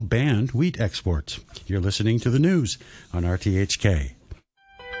banned wheat exports. You're listening to the news on RTHK.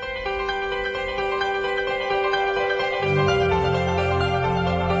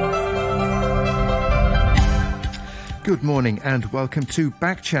 Good morning and welcome to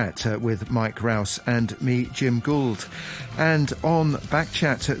Backchat with Mike Rouse and me, Jim Gould. And on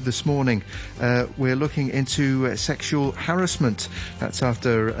Backchat this morning, we're looking into sexual harassment. That's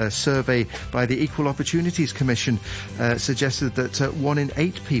after a survey by the Equal Opportunities Commission suggested that 1 in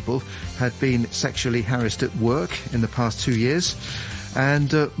 8 people had been sexually harassed at work in the past 2 years.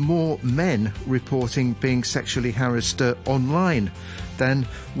 And more men reporting being sexually harassed online than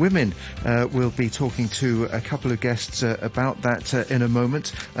women. We'll be talking to a couple of guests about that in a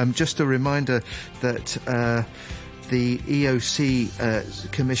moment. Just a reminder that the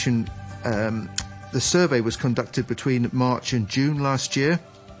EOC Commission, the survey was conducted between March and June last year.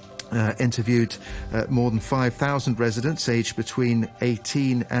 Interviewed more than 5,000 residents aged between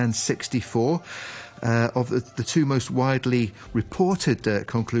 18 and 64. Of the two most widely reported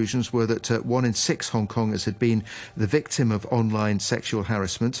conclusions were that 1 in 6 Hong Kongers had been the victim of online sexual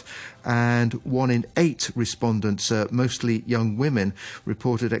harassment, and 1 in 8 respondents, mostly young women,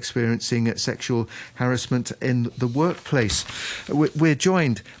 reported experiencing sexual harassment in the workplace. We're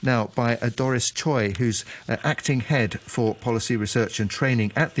joined now by Doris Tsui, who's acting head for policy research and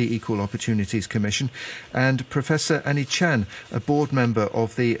training at the Equal Opportunities Commission, and Professor Annie Chan, a board member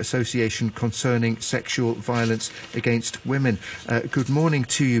of the Association Concerning Sexual Violence Against Women. Good morning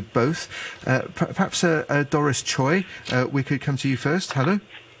to you both. Perhaps Doris Tsui, we could come to you first. Hello.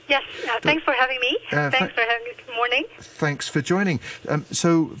 Yes, thanks for having me. Thanks for having me. Good morning. Thanks for joining.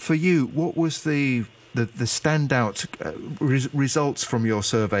 So for you, what was the standout results from your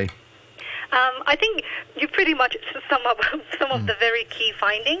survey? I think you pretty much sum up some of the very key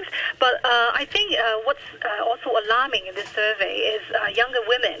findings, but I think what's also alarming in this survey is younger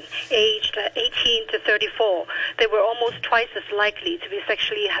women aged 18 to 34. They were almost twice as likely to be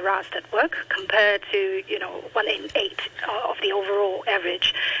sexually harassed at work compared to 1 in 8 of the overall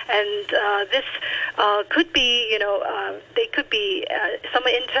average. And this could be they could be summer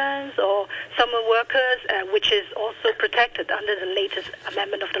interns or summer workers, which is also protected under the latest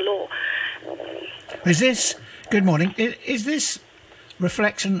amendment of the law. Is this, good morning, is this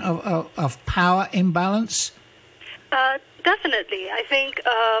reflection of power imbalance? Definitely. I think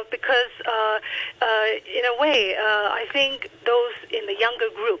because in a way, I think those in the younger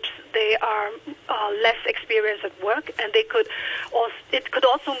groups, they are less experienced at work, and it could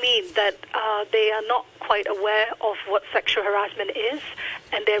also mean that they are not quite aware of what sexual harassment is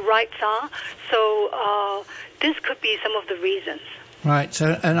and their rights are. So this could be some of the reasons. Right,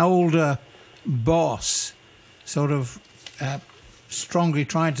 so an older boss sort of strongly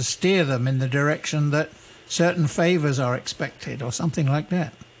trying to steer them in the direction that certain favours are expected or something like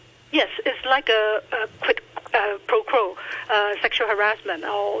that. Yes, it's like a quid pro quo sexual harassment.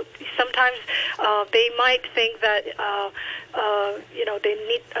 Or sometimes they might think that they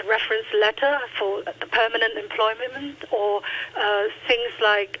need a reference letter for the permanent employment, or things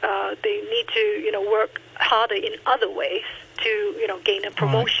like they need to work harder in other ways to gain a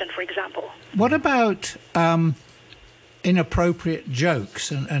promotion, right, for example. What about inappropriate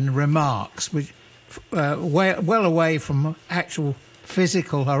jokes and remarks, which well away from actual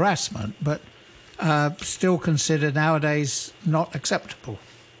physical harassment, but still considered nowadays not acceptable?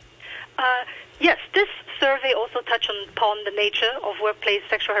 Yes, this survey also touched upon the nature of workplace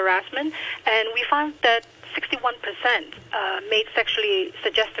sexual harassment, and we found that 61% made sexually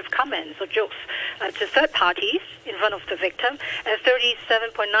suggestive comments or jokes to third parties in front of the victim, and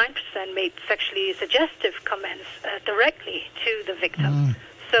 37.9% made sexually suggestive comments directly to the victim.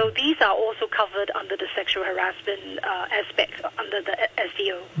 So these are also covered under the sexual harassment aspect under the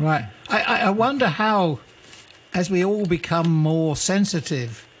SDO. Right. I wonder how, as we all become more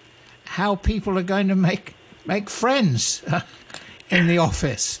sensitive, how people are going to make friends in the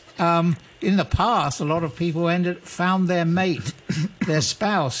office. In the past, a lot of people found their mate, their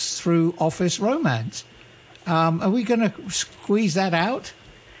spouse, through office romance. Are we going to squeeze that out?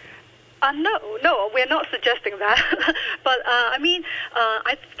 No, we're not suggesting that. But I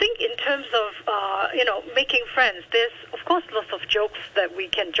think in terms of making friends, there's of course lots of jokes that we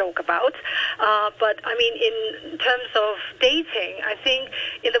can joke about. But in terms of dating, I think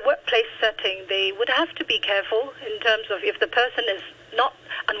in the workplace setting, they would have to be careful in terms of if the person is not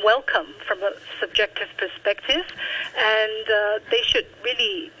unwelcome from a subjective perspective, and they should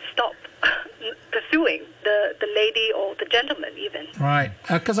really stop pursuing the lady or the gentleman even. Right,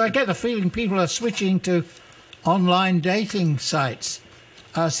 because I get the feeling people are switching to online dating sites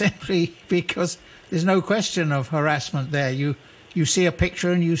simply because there's no question of harassment there. You you see a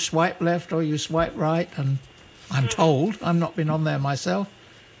picture and you swipe left or you swipe right, and I'm told, I've not been on there myself.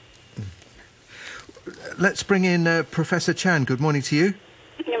 Let's bring in Professor Chan. Good morning to you.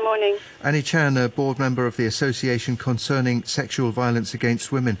 Good morning. Annie Chan, a board member of the Association Concerning Sexual Violence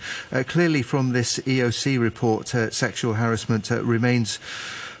Against Women. Clearly from this EOC report, sexual harassment remains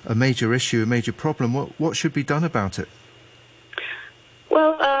a major issue, a major problem. What should be done about it?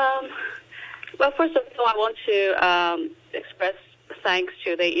 Well, first of all, I want to express thanks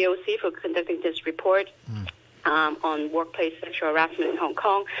to the EOC for conducting this report on workplace sexual harassment in Hong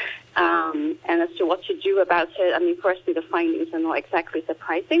Kong. And as to what to do about it, I mean, firstly, the findings are not exactly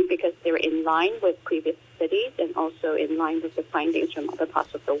surprising because they're in line with previous studies and also in line with the findings from other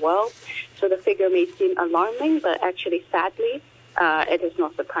parts of the world. So the figure may seem alarming, but actually, sadly, it is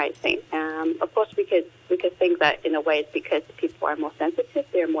not surprising. Of course, we could think that in a way it's because people are more sensitive,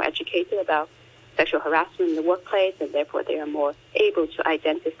 they're more educated about sexual harassment in the workplace, and therefore they are more able to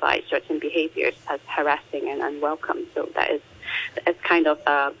identify certain behaviors as harassing and unwelcome. So that is kind of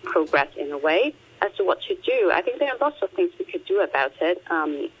progress in a way. As to what to do, I think there are lots of things we could do about it.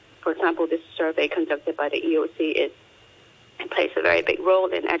 For example, this survey conducted by the EOC plays a very big role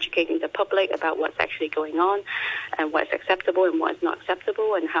in educating the public about what's actually going on and what's acceptable and what's not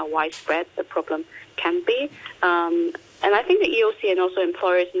acceptable and how widespread the problem can be. And I think the EOC and also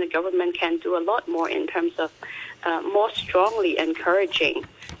employers and the government can do a lot more in terms of more strongly encouraging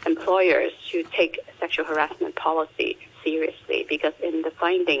employers to take sexual harassment policy seriously, because in the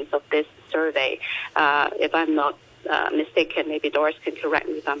findings of this survey, if I'm not mistaken, maybe Doris can correct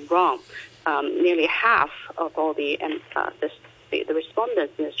me if I'm wrong, nearly half of all the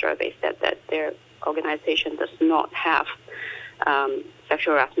respondents in the survey said that their organization does not have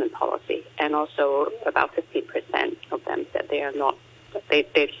sexual harassment policy, and also about 15% of them said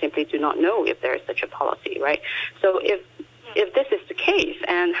they simply do not know if there is such a policy, right? So if this is the case,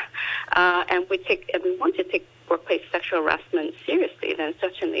 and we want to take workplace sexual harassment seriously, then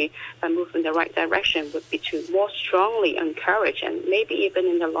certainly a move in the right direction would be to more strongly encourage and maybe even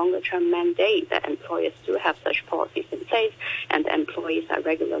in the longer term mandate that employers do have such policies in place and the employees are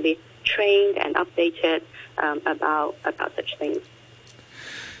regularly trained and updated about such things.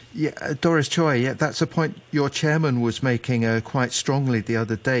 Yeah, Doris Tsui, yeah, that's a point your chairman was making quite strongly the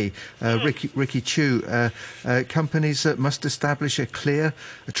other day. Ricky Chu, companies must establish a clear,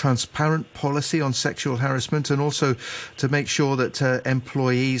 transparent policy on sexual harassment, and also to make sure that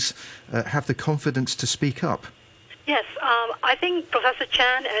employees have the confidence to speak up. Yes, I think Professor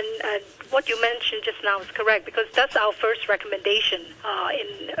Chan and what you mentioned just now is correct, because that's our first recommendation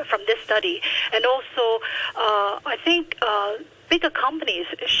from this study. And also, I think bigger companies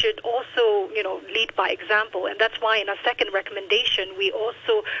should also, lead by example, and that's why in our second recommendation we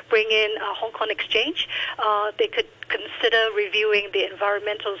also bring in Hong Kong Exchange. They could consider reviewing the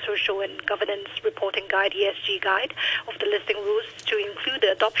Environmental, Social and Governance Reporting Guide, ESG Guide, of the listing rules to include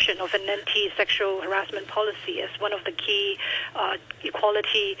the adoption of an anti-sexual harassment policy as one of the key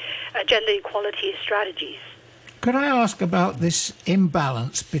gender equality strategies. Could I ask about this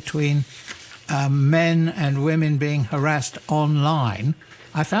imbalance between men and women being harassed online?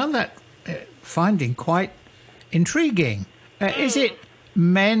 I found that finding quite intriguing. Is it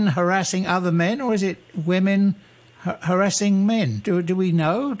men harassing other men, or is it women harassing men? Do we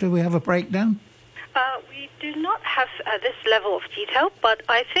know? Do we have a breakdown? We do not have this level of detail, but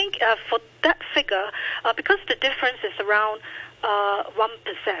I think for that figure, because the difference is around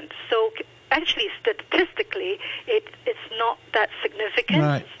 1%, so actually statistically it's not that significant.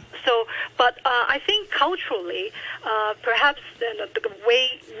 Right. So, but I think culturally, perhaps the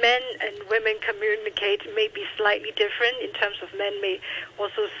way men and women communicate may be slightly different. In terms of men may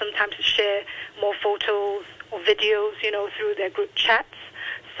also sometimes share more photos or videos, through their group chats,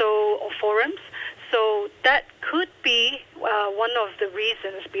 or forums. So that could be one of the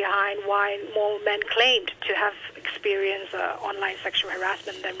reasons behind why more men claimed to have experienced online sexual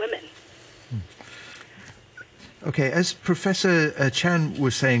harassment than women. Okay, as Professor Chan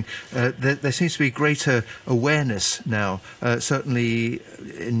was saying, there seems to be greater awareness now, certainly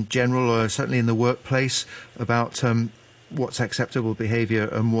in general, or certainly in the workplace, about what's acceptable behaviour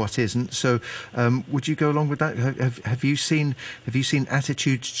and what isn't. So, would you go along with that? Have you seen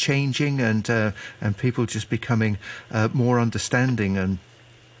attitudes changing and people just becoming more understanding and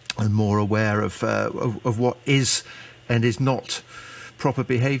more aware of what is and is not proper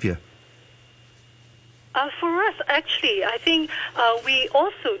behaviour? For us, actually, I think we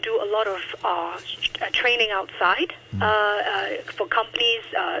also do a lot of training outside for companies,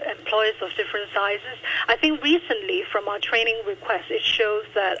 employers of different sizes. I think recently, from our training requests, it shows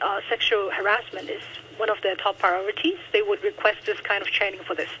that sexual harassment is one of their top priorities. They would request this kind of training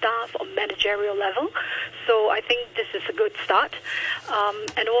for their staff on managerial level. So I think this is a good start.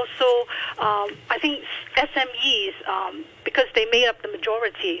 And also, I think SMEs, because they made up the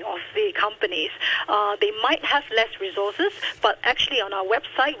majority of the companies, they might have less resources, but actually on our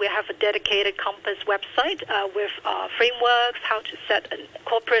website, we have a dedicated Compass website with frameworks, how to set a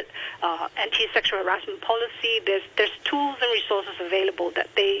corporate anti-sexual harassment policy. There's tools and resources available that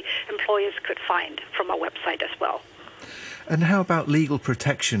employers could find from our website as well. And how about legal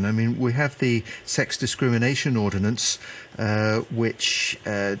protection? I mean, we have the Sex Discrimination Ordinance, which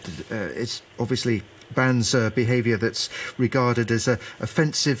is obviously bans behaviour that's regarded as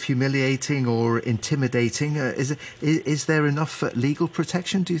offensive, humiliating or intimidating. Is there enough legal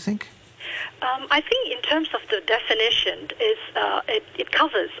protection, do you think? I think in terms of the definition, it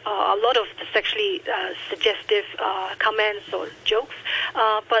covers a lot of the sexually suggestive comments or jokes.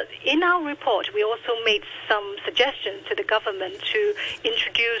 But in our report, we also made some suggestions to the government to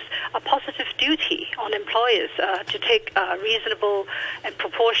introduce a positive duty on employers to take reasonable and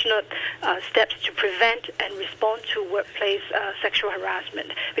proportionate steps to prevent and respond to workplace sexual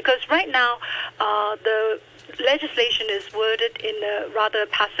harassment. Because right now, the legislation is worded in a rather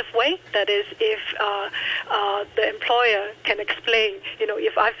passive way. That is, if the employer can explain,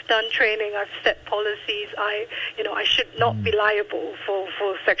 if I've done training, I've set policies, I should not be liable for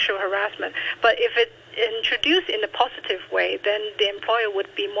sexual harassment. But if it introduced in a positive way, then the employer would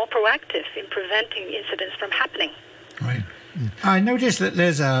be more proactive in preventing incidents from happening. Right. I noticed that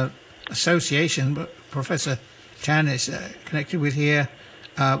there's a association Professor Chan is connected with here,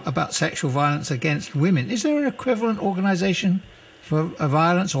 about sexual violence against women. Is there an equivalent organisation for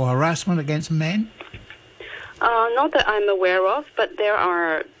violence or harassment against men? Not that I'm aware of, but there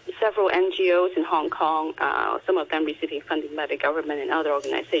are several NGOs in Hong Kong, some of them receiving funding by the government and other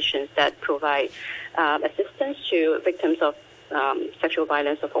organizations that provide assistance to victims of sexual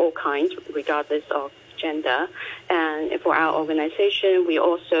violence of all kinds, regardless of gender. And for our organization, we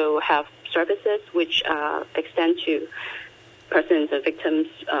also have services which extend to persons and victims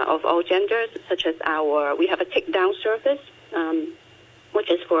of all genders, such as we have a takedown service, which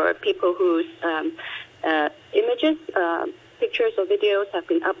is for people whose images, pictures or videos have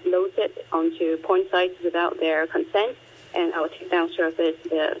been uploaded onto porn sites without their consent. And our takedown service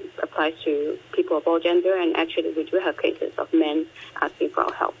applies to people of all gender, and actually we do have cases of men asking for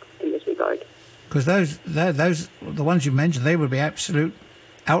our help in this regard. Because those the ones you mentioned, they would be absolute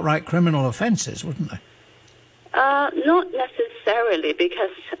outright criminal offences, wouldn't they? Not necessarily,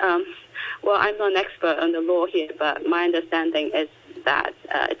 because, I'm not an expert on the law here, but my understanding is that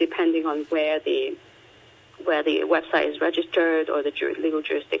depending on where the website is registered or the legal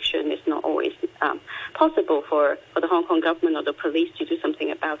jurisdiction, it's not always possible for the Hong Kong government or the police to do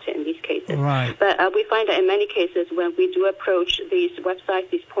something about it in these cases. Right. But we find that in many cases when we do approach these websites,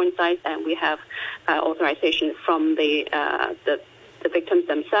 these porn sites, and we have authorization from the victims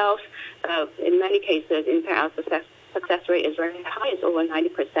themselves, in many cases, in fact, our success rate is very high. It's over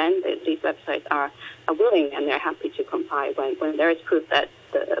 90%. These websites are willing and they're happy to comply when there is proof that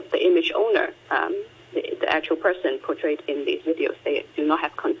the image owner, the actual person portrayed in these videos, they do not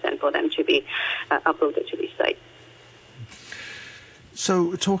have consent for them to be uploaded to these sites.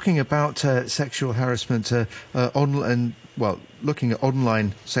 So, talking about sexual harassment, looking at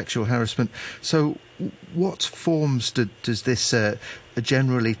online sexual harassment, so what forms does this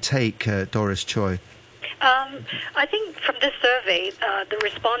generally take, Doris Tsui? I think from this survey, the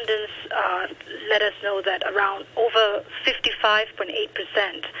respondents let us know that around over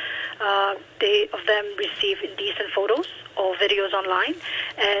 55.8% of them receive indecent photos or videos online,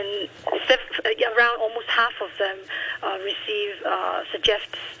 and around almost half of them receive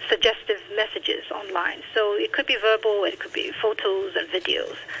suggestive messages online. So it could be verbal, it could be photos and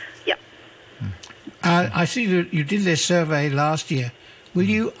videos. Yeah. I see that you did this survey last year. Will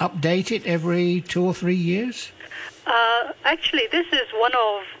you update it every 2 or 3 years? Actually, this is one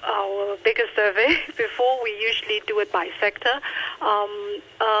of our biggest surveys. Before, we usually do it by sector.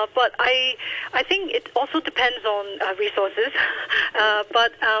 But I think it also depends on resources.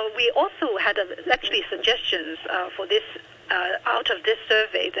 But we also had actually suggestions for this out of this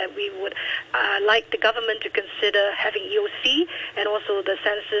survey that we would like the government to consider having EOC and also the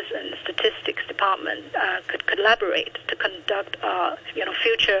Census and Statistics Department could collaborate to conduct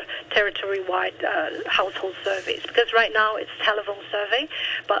future territory-wide household surveys. Because right now it's telephone survey,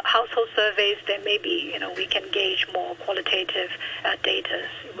 but household surveys, there may be, we can gauge more qualitative data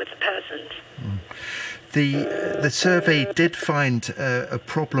with the persons. The survey did find a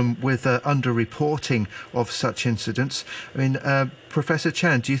problem with underreporting of such incidents. I mean, Professor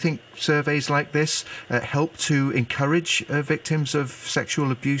Chan, do you think surveys like this help to encourage victims of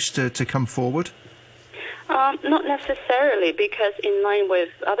sexual abuse to come forward? Not necessarily, because in line with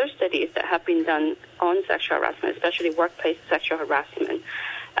other studies that have been done on sexual harassment, especially workplace sexual harassment,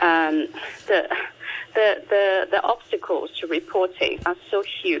 the obstacles to reporting are so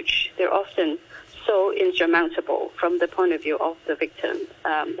huge. They're often so insurmountable from the point of view of the victim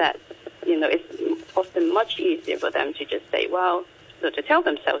that it's often much easier for them to just say, well, so to tell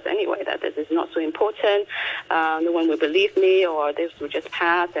themselves anyway that this is not so important, no one will believe me, or this will just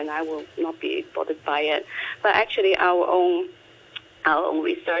pass and I will not be bothered by it. But actually our own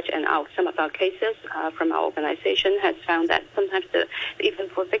research and some of our cases from our organization has found that sometimes even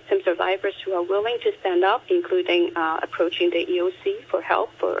for victim survivors who are willing to stand up, including approaching the EOC for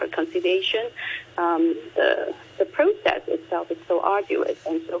help, for conciliation, the process itself is so arduous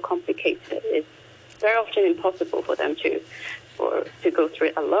and so complicated. It's very often impossible for them to go through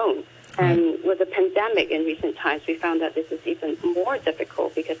it alone. And with the pandemic in recent times, we found that this is even more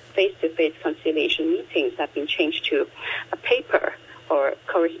difficult because face-to-face conciliation meetings have been changed to a paper or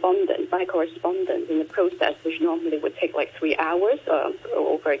by correspondence in the process, which normally would take like 3 hours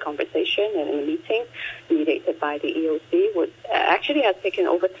over a conversation and a meeting mediated by the EOC would actually has taken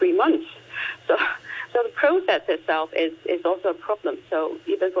over 3 months. So the process itself is also a problem. So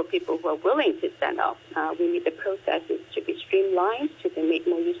even for people who are willing to stand up, we need the processes to be streamlined, to be made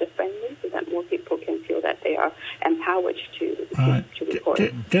more user-friendly, so that more people can feel that they are empowered to report.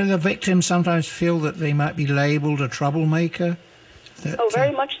 Do the victims sometimes feel that they might be labelled a troublemaker?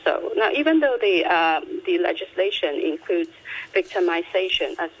 Very much so. Now, even though the legislation includes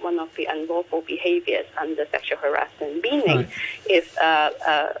victimization as one of the unlawful behaviors under sexual harassment, meaning if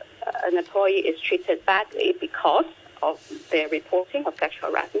an employee is treated badly because of their reporting of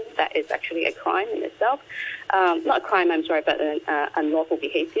sexual harassment, that is actually a crime in itself. Not a crime, I'm sorry, but an unlawful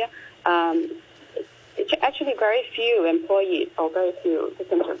behavior. Actually, very few employees or very few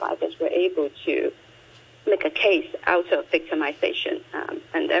victim survivors were able to make a case out of victimization,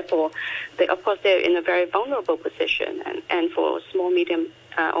 and therefore, of course, they're in a very vulnerable position. And for small, medium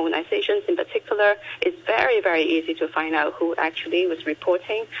organizations in particular, it's very, very easy to find out who actually was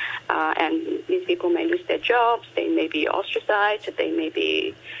reporting, and these people may lose their jobs, they may be ostracized, they may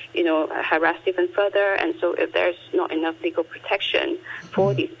be, harassed even further. And so, if there's not enough legal protection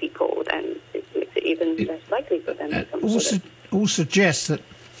for these people, then it makes it even less likely for them to come all suggests that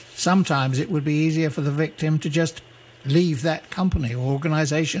sometimes it would be easier for the victim to just leave that company or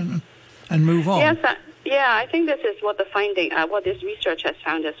organization and move on. Yes, I think this is what what this research has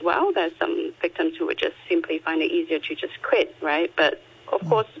found as well. There's some victims who would just simply find it easier to just quit, right? But of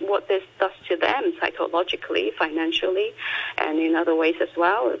course, what this does to them psychologically, financially, and in other ways as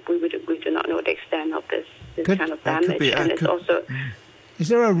well, we do not know the extent of this kind of damage. Is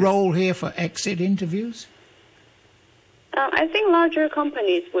there a role here for exit interviews? I think larger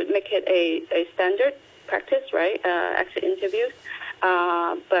companies would make it a standard practice, right? Exit interviews.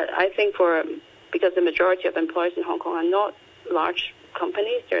 But I think because the majority of employers in Hong Kong are not large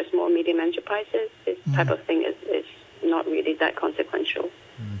companies, they're small, medium enterprises, this type of thing is not really that consequential.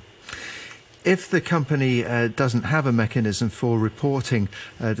 If the company doesn't have a mechanism for reporting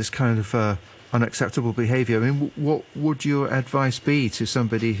this kind of unacceptable behaviour, I mean, what would your advice be to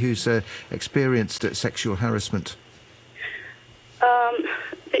somebody who's experienced sexual harassment?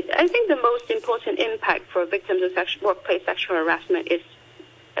 I think the most important impact for victims of workplace sexual harassment is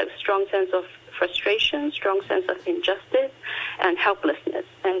a strong sense of frustration, strong sense of injustice, and helplessness.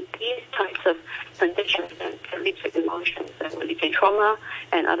 And these types of conditions can lead to emotions that will lead to trauma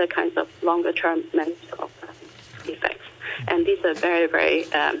and other kinds of longer-term mental effects. And these are very, very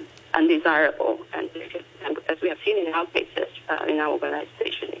undesirable. And as we have seen in our cases, in our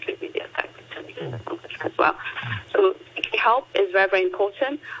organization, it could really affect victims in the longer term as well. So help is very, very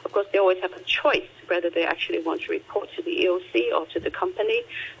important. Of course, they always have a choice whether they actually want to report to the EOC or to the company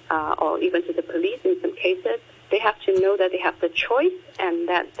or even to the police in some cases. They have to know that they have the choice and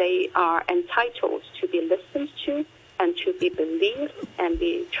that they are entitled to be listened to and to be believed and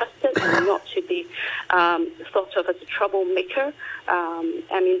be trusted and not to be thought of as a troublemaker.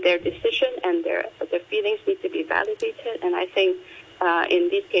 Their decision and their feelings need to be validated. And I think in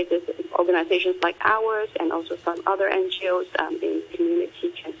these cases, organizations like ours and also some other NGOs in the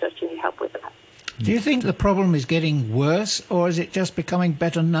community can certainly help with that. Do you think the problem is getting worse, or is it just becoming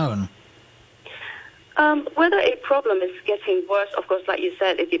better known? Whether a problem is getting worse, of course, like you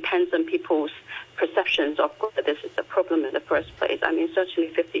said, it depends on people's perceptions of whether this is a problem in the first place. I mean, certainly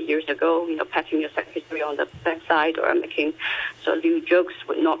 50 years ago, patting your secretary on the backside or making sort of lewd jokes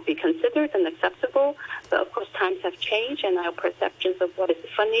would not be considered and acceptable. But of course, times have changed, and our perceptions of what is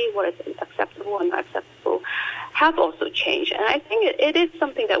funny, what is acceptable and not acceptable have also changed. And I think it is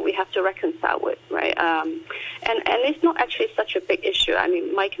something that we have to reconcile with, right? And it's not actually such a big issue. I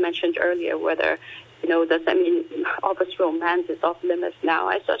mean, Mike mentioned earlier whether, does that mean obvious romance is off limits now?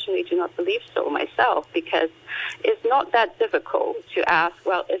 I certainly do not believe so myself, because it's not that difficult to ask,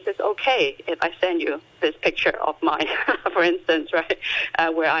 well, is this okay if I send you this picture of mine, for instance, right,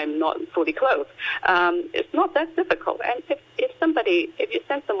 where I'm not fully clothed? It's not that difficult. And if you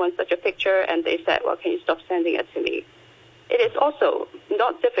send someone such a picture and they said, well, can you stop sending it to me? It is also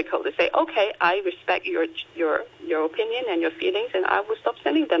not difficult to say, okay, I respect your opinion and your feelings, and I will stop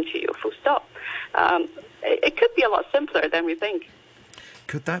sending them to you, full stop. It could be a lot simpler than we think.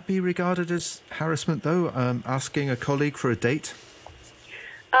 Could that be regarded as harassment, though, asking a colleague for a date?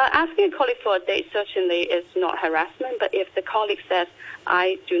 Asking a colleague for a date certainly is not harassment, but if the colleague says,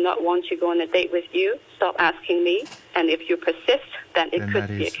 I do not want to go on a date with you, stop asking me, and if you persist, then it could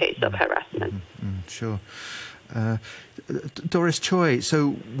be a case of harassment. Sure. Doris Tsui,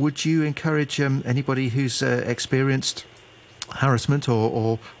 so would you encourage anybody who's experienced harassment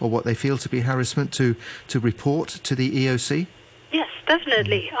or what they feel to be harassment to report to the EOC? Yes,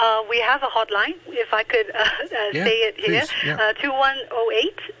 definitely. We have a hotline, if I could say it here,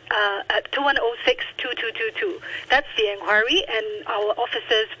 2108 2106 2222. That's the inquiry, and our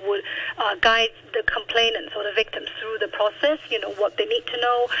officers would guide the complainants or the victims through the process, what they need to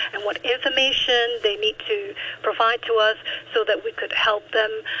know and what information they need to provide to us so that we could help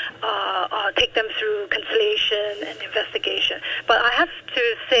them, take them through conciliation and investigation. But I have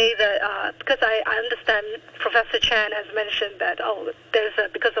to say that, because I understand Professor Chan has mentioned that, there's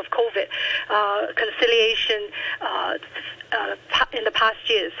because of COVID, conciliation in the past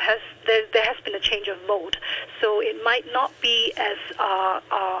years there has been a change of mode, so it might not be as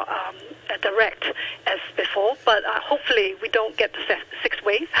direct as before. But hopefully we don't get the sixth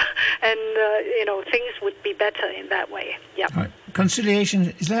wave, and things would be better in that way. Yeah. Right.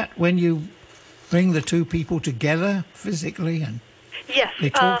 Conciliation, is that when you bring the two people together physically and they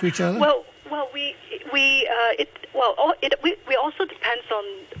talk to each other? We also depends on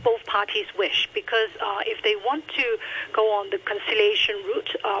both parties' wish, because if they want to go on the conciliation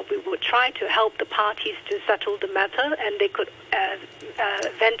route, we would try to help the parties to settle the matter, and they could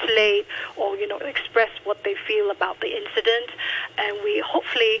ventilate or express what they feel about the incident, and we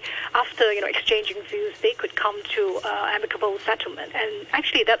hopefully after exchanging views they could come to amicable settlement. And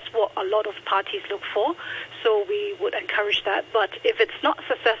actually that's what a lot of parties look for, so we would encourage that. But if it's not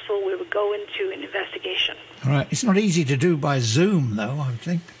successful, we would go into an investigation. All right. It's not easy to do by Zoom, though, I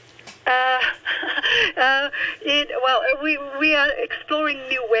think. We are exploring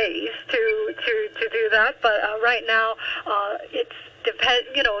new ways to do that, but right now it's depend.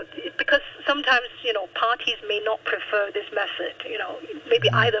 Because sometimes parties may not prefer this method. Maybe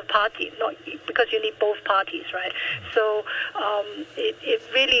either party, not because you need both parties, right? So it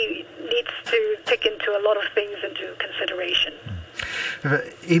really needs to take into a lot of things into consideration.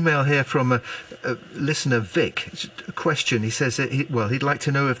 Email here from a listener, Vic. A question. He says that he'd like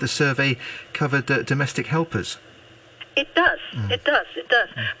to know if the survey covered domestic helpers. It does. It does.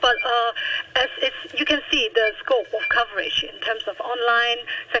 But as you can see, the scope of coverage in terms of online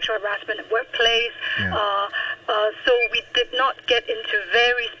sexual harassment in workplace. So we did not get into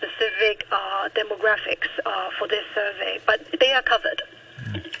very specific demographics for this survey, but they are covered.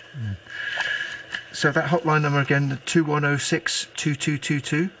 So that hotline number again, 2106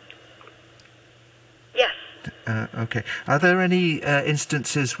 2222? Yes. Okay. Are there any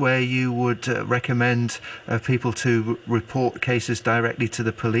instances where you would recommend people to report cases directly to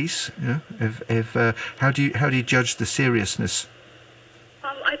the police? How do you judge the seriousness?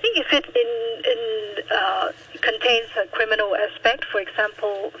 I think if it contains a criminal aspect, for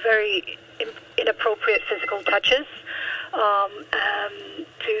example, very inappropriate physical touches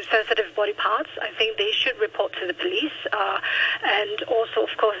to sensitive body parts, I think they should report to the police. And also,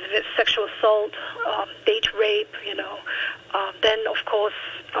 of course, if it's sexual assault, date rape, then of course,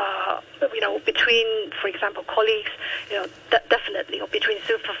 between, for example, colleagues, definitely, or between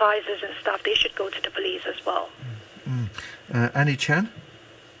supervisors and staff, they should go to the police as well. Annie Chan?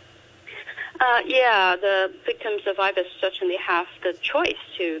 The victim survivors certainly have the choice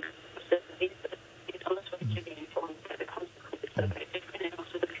to.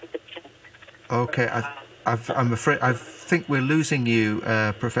 Okay, I'm afraid I think we're losing you,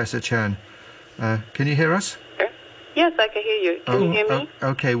 Professor Chan. Can you hear us? Yeah. Yes, I can hear you. Can you hear me?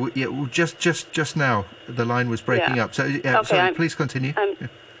 Okay. Well, just now the line was breaking up. So, please continue.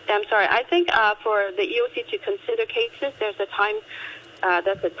 I'm sorry. I think for the EOC to consider cases, there's a time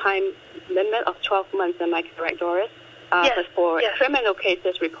limit of 12 months. Am I correct, Doris? Yes. But for criminal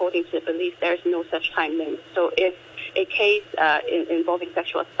cases reporting to the police, there is no such time limit. So if a case involving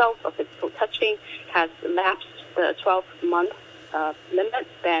sexual assault or physical touching has lapsed the 12-month limit,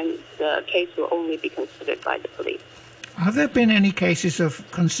 then the case will only be considered by the police. Have there been any cases of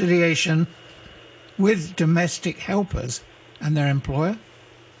conciliation with domestic helpers and their employer?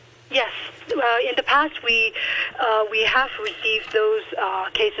 Yes. In the past, we have received those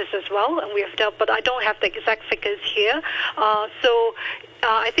cases as well, and we have dealt, but I don't have the exact figures here. So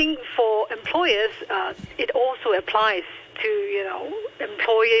I think for employers, it also applies to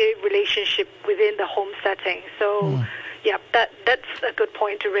employee relationship within the home setting. So that's a good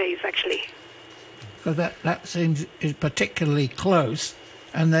point to raise, actually. So that seems is particularly close,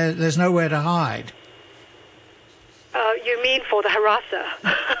 and there's nowhere to hide. You mean for the harasser?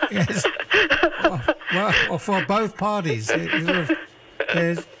 Yes. Well, for both parties.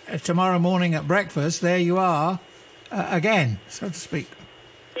 There's tomorrow morning at breakfast, there you are, again, so to speak.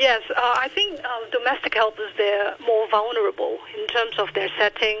 Yes, I think domestic helpers, they're more vulnerable in terms of their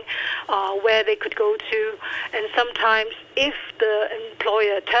setting, where they could go to, and sometimes if the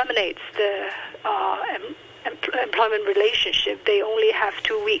employer terminates the employment relationship, they only have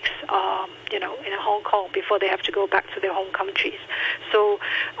 2 weeks, in Hong Kong before they have to go back to their home countries. So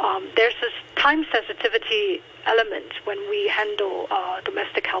there's this time sensitivity element when we handle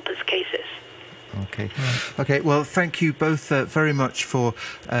domestic helpers cases. Okay. Okay. Well, thank you both very much for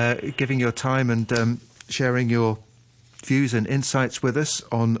giving your time and sharing your views and insights with us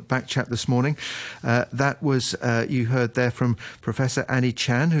on Backchat this morning. That was, you heard there from Professor Annie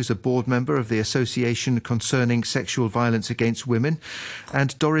Chan, who's a board member of the Association Concerning Sexual Violence Against Women,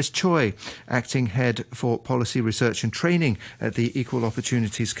 and Doris Tsui, acting head for policy research and training at the Equal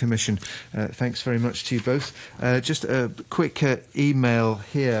Opportunities Commission. Thanks very much to you both. Just a quick email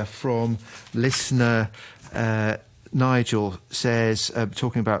here from listener Nigel says,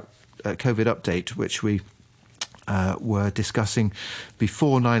 talking about COVID update, which we were discussing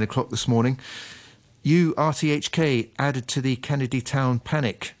before 9 o'clock this morning. You, RTHK, added to the Kennedy Town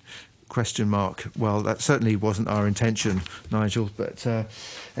panic? ? Well, that certainly wasn't our intention, Nigel. But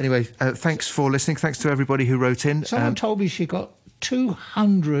anyway, thanks for listening. Thanks to everybody who wrote in. Someone told me she got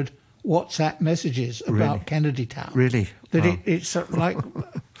 200 WhatsApp messages about Kennedy Town. Really? That it's like,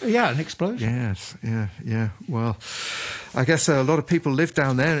 an explosion. Yes, yeah. Well, I guess a lot of people live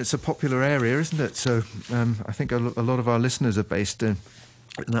down there, and it's a popular area, isn't it? So I think a lot of our listeners are based in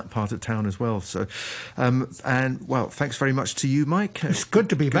that part of town as well. So, thanks very much to you, Mike. It's good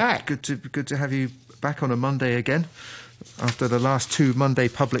to be back. Good to have you back on a Monday again, after the last 2 Monday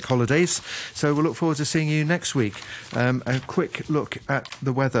public holidays. So we'll look forward to seeing you next week. A quick look at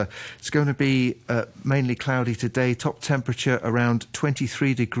the weather. It's going to be mainly cloudy today, top temperature around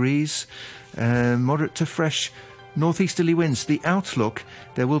 23 degrees, moderate to fresh northeasterly winds. The outlook,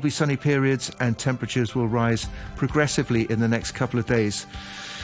 there will be sunny periods and temperatures will rise progressively in the next couple of days.